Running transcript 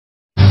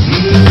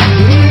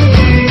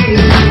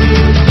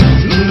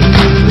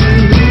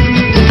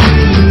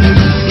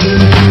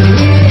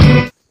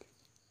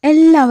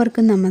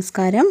എല്ലാവർക്കും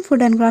നമസ്കാരം.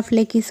 Food and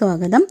ക്രാഫ്റ്റിലേക്ക്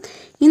സ്വാഗതം.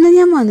 ഇന്ന്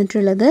ഞാൻ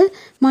വന്നിട്ടുള്ളത്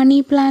മണി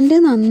പ്ലാന്റ്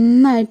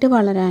നന്നായിട്ട്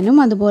വളരാനും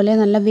അതുപോലെ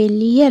നല്ല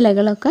വലിയ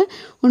ഇലകളൊക്കെ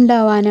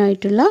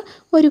ഉണ്ടാവാനായിട്ടുള്ള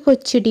ഒരു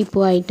കൊച്ചു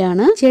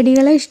ടിപ്പുമായിട്ടാണ്.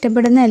 ചെടികളെ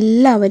ഇഷ്ടപ്പെടുന്ന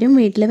എല്ലാവരും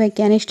വീട്ടിൽ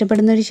വെക്കാൻ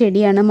ഇഷ്ടപ്പെടുന്ന ഒരു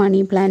ചെടിയാണ്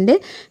മണി പ്ലാന്റ്.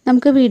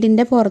 നമുക്ക്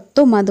വീടിൻ്റെ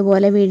പുറത്തും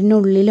അതുപോലെ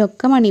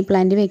വീടിനുള്ളിലൊക്കെ മണി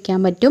പ്ലാന്റ് വെക്കാൻ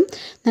പറ്റും.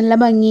 നല്ല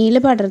ഭംഗിയിൽ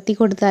പടർത്തി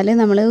കൊടുത്താൽ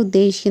നമ്മൾ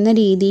ഉദ്ദേശിക്കുന്ന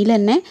രീതിയിൽ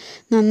തന്നെ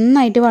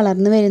നന്നായിട്ട്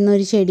വളർന്നു വരുന്ന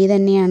ഒരു ചെടി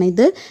തന്നെയാണ്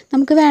ഇത്.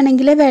 നമുക്ക്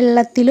വേണമെങ്കിൽ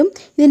വെള്ളത്തിലും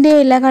ഇതിൻ്റെ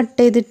ഇല കട്ട്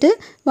ചെയ്തിട്ട്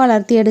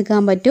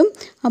വളർത്തിയെടുക്കാൻ പറ്റും.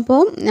 അപ്പോൾ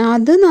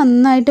അത്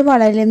നന്നായിട്ട്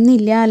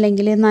വളരുന്നില്ല,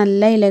 അല്ലെങ്കിൽ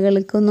നല്ല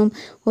ഇലകൾക്കൊന്നും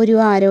ഒരു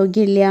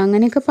ആരോഗ്യമില്ല,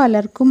 അങ്ങനെയൊക്കെ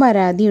പലർക്കും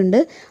പരാതിയുണ്ട്.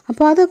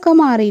 അപ്പോൾ അതൊക്കെ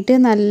മാറിയിട്ട്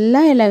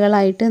നല്ല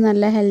ഇലകളായിട്ട്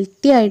നല്ല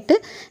ഹെൽത്തി ആയിട്ട്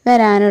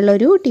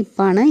വരാനുള്ളൊരു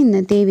ടിപ്പാണ്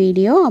ഇന്നത്തെ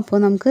വീഡിയോ. അപ്പോൾ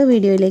നമുക്ക്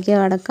വീഡിയോയിലേക്ക്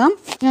കടക്കാം.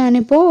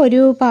 ഞാനിപ്പോൾ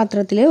ഒരു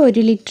പാത്രത്തിൽ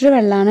 1 ലിറ്റർ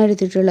വെള്ളമാണ്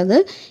എടുത്തിട്ടുള്ളത്.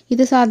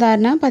 ഇത്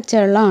സാധാരണ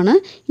പച്ചവെള്ളമാണ്.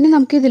 ഇനി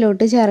നമുക്ക്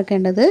ഇതിലോട്ട്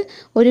ചേർക്കേണ്ടത്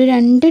ഒരു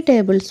 2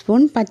 ടേബിൾ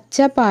സ്പൂൺ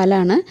പച്ച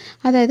പാലാണ്.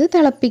 അതായത്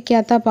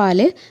തിളപ്പിക്കാത്ത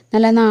പാല്,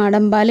 നല്ല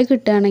നാടൻ പാല്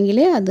കിട്ടുകയാണെങ്കിൽ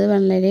അത്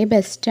വളരെ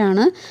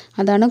ബെസ്റ്റാണ്.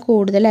 അതാണ്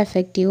കൂടുതൽ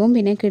എഫക്റ്റീവും.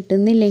 പിന്നെ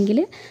കിട്ടുന്നില്ലെങ്കിൽ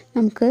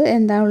നമുക്ക്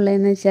എന്താ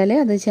ഉള്ളതെന്ന് വെച്ചാൽ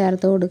അത്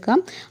ചേർത്ത് കൊടുക്കാം.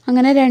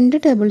 അങ്ങനെ 2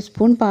 ടേബിൾ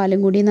സ്പൂൺ പാലും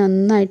കൂടി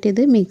നന്നായിട്ട്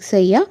ഇത് മിക്സ്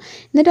ചെയ്യുക.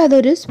 എന്നിട്ട്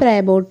അതൊരു സ്പ്രേ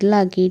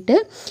ബോട്ടിലാക്കിയിട്ട്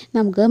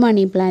നമുക്ക്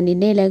മണി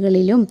പ്ലാന്റിൻ്റെ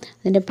ഇലകളിലും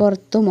അതിൻ്റെ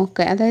പുറത്തും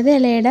ഒക്കെ, അതായത്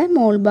ഇലയുടെ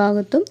മോൾ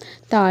ഭാഗത്തും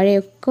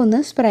താഴെയൊക്കെ ഒന്ന്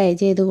സ്പ്രേ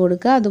ചെയ്ത്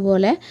കൊടുക്കുക.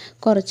 അതുപോലെ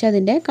കുറച്ച്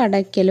അതിൻ്റെ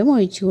കടയ്ക്കലും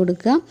ഒഴിച്ചു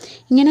കൊടുക്കുക.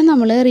 ഇങ്ങനെ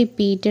നമ്മൾ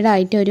റിപ്പീറ്റഡ്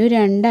ആയിട്ട് ഒരു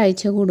 2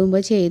 ആഴ്ച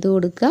കൂടുമ്പോൾ ചെയ്ത്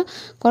കൊടുക്കുക.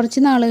 കുറച്ച്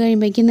നാൾ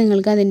കഴിയുമ്പോഴേക്കും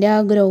നിങ്ങൾക്ക് അതിൻ്റെ ആ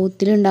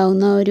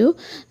ഗ്രോത്തിലുണ്ടാകുന്ന ഒരു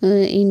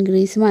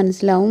ഇൻക്രീസ്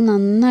മനസ്സിലാവും.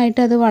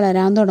 നന്നായിട്ട് അത്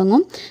വളരാൻ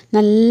തുടങ്ങും.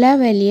 നല്ല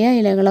വലിയ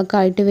ഇലകളൊക്കെ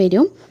ആയിട്ട്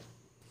വരും.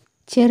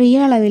 ചെറിയ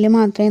അളവിൽ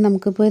മാത്രമേ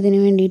നമുക്കിപ്പോൾ ഇതിന്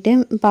വേണ്ടിയിട്ട്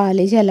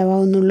പാല്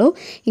ചിലവാകുന്നുള്ളൂ.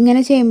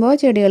 ഇങ്ങനെ ചെയ്യുമ്പോൾ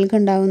ചെടികൾക്ക്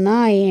ഉണ്ടാകുന്ന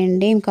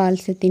അയണിൻ്റെയും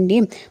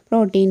കാൽസ്യത്തിൻ്റെയും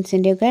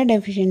പ്രോട്ടീൻസിൻ്റെയും ഒക്കെ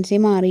ഡെഫിഷ്യൻസി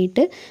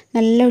മാറിയിട്ട്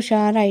നല്ല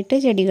ഉഷാറായിട്ട്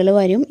ചെടികൾ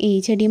വരും. ഈ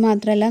ചെടി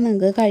മാത്രമല്ല,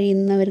 നിങ്ങൾക്ക്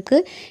കഴിയുന്നവർക്ക്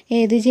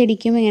ഏത്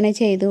ചെടിക്കും ഇങ്ങനെ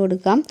ചെയ്ത്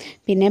കൊടുക്കാം.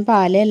 പിന്നെ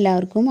പാല്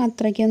എല്ലാവർക്കും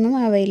അത്രയ്ക്കൊന്നും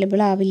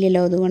അവൈലബിൾ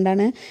ആവില്ലല്ലോ,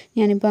 അതുകൊണ്ടാണ്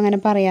ഞാനിപ്പോൾ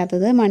അങ്ങനെ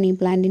പറയാത്തത്. മണി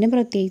പ്ലാന്റിന്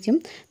പ്രത്യേകിച്ചും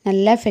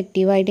നല്ല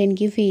എഫക്റ്റീവായിട്ട്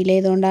എനിക്ക് ഫീൽ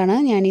ചെയ്തുകൊണ്ടാണ്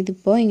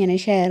ഞാനിതിപ്പോൾ ഇങ്ങനെ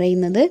ഷെയർ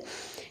ചെയ്യുന്നത്.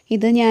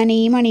 ഇത് ഞാൻ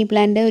ഈ മണി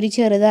പ്ലാന്റ് ഒരു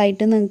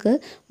ചെറുതായിട്ട് നിങ്ങൾക്ക്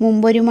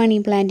മുമ്പൊരു മണി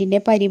പ്ലാന്റിൻ്റെ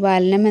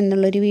പരിപാലനം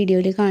എന്നുള്ളൊരു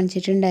വീഡിയോയിൽ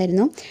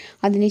കാണിച്ചിട്ടുണ്ടായിരുന്നു.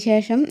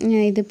 അതിനുശേഷം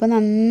ഇതിപ്പോൾ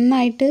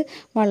നന്നായിട്ട്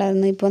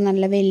വളർന്ന് ഇപ്പോൾ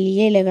നല്ല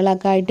വലിയ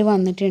ഇലകളൊക്കെ ആയിട്ട്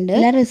വന്നിട്ടുണ്ട്.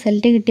 നല്ല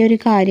റിസൾട്ട് കിട്ടിയ ഒരു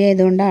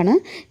കാര്യമായതുകൊണ്ടാണ്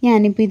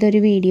ഞാനിപ്പോൾ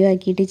ഇതൊരു വീഡിയോ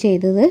ആക്കിയിട്ട്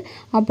ചെയ്തത്.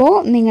 അപ്പോൾ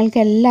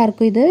നിങ്ങൾക്ക്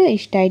എല്ലാവർക്കും ഇത്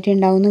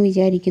ഇഷ്ടമായിട്ടുണ്ടാവും എന്ന്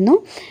വിചാരിക്കുന്നു.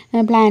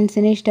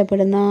 പ്ലാന്റ്സിനെ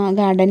ഇഷ്ടപ്പെടുന്ന,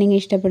 ഗാർഡനിങ്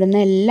ഇഷ്ടപ്പെടുന്ന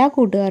എല്ലാ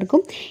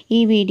കൂട്ടുകാർക്കും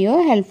ഈ വീഡിയോ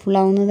ഹെൽപ്ഫുൾ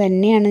ആവുമെന്ന്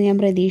തന്നെയാണ് ഞാൻ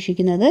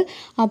പ്രതീക്ഷിക്കുന്നത്.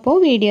 അപ്പോൾ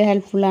വീഡിയോ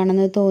ഹെൽപ്ഫുൾ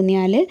ആണെന്ന്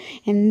തോന്നിയാൽ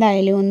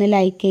എന്തായാലും ഒന്ന്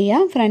ലൈക്ക്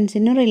ചെയ്യുക.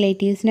 ഫ്രണ്ട്സിനും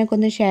റിലേറ്റീവ്സിനൊക്കെ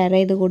ഒന്ന് ഷെയർ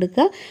ചെയ്ത്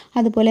കൊടുക്കുക.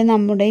 അതുപോലെ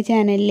നമ്മുടെ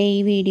ചാനലിലെ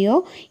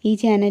ഈ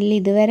ചാനലിൽ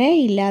ഇതുവരെ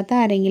ഇല്ലാത്ത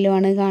ആരെങ്കിലും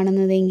ആണ്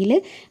കാണുന്നതെങ്കിൽ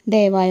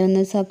ദയവായി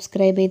ഒന്ന്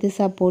സബ്സ്ക്രൈബ് ചെയ്ത്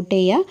സപ്പോർട്ട്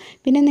ചെയ്യുക.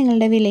 പിന്നെ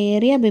നിങ്ങളുടെ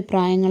വിലയേറിയ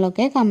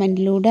അഭിപ്രായങ്ങളൊക്കെ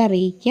കമൻറ്റിലൂടെ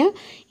അറിയിക്കുക.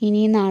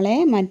 ഇനി നാളെ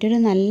മറ്റൊരു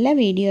നല്ല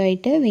വീഡിയോ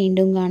ആയിട്ട്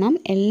വീണ്ടും കാണാം.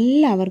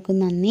 എല്ലാവർക്കും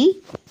നന്ദി.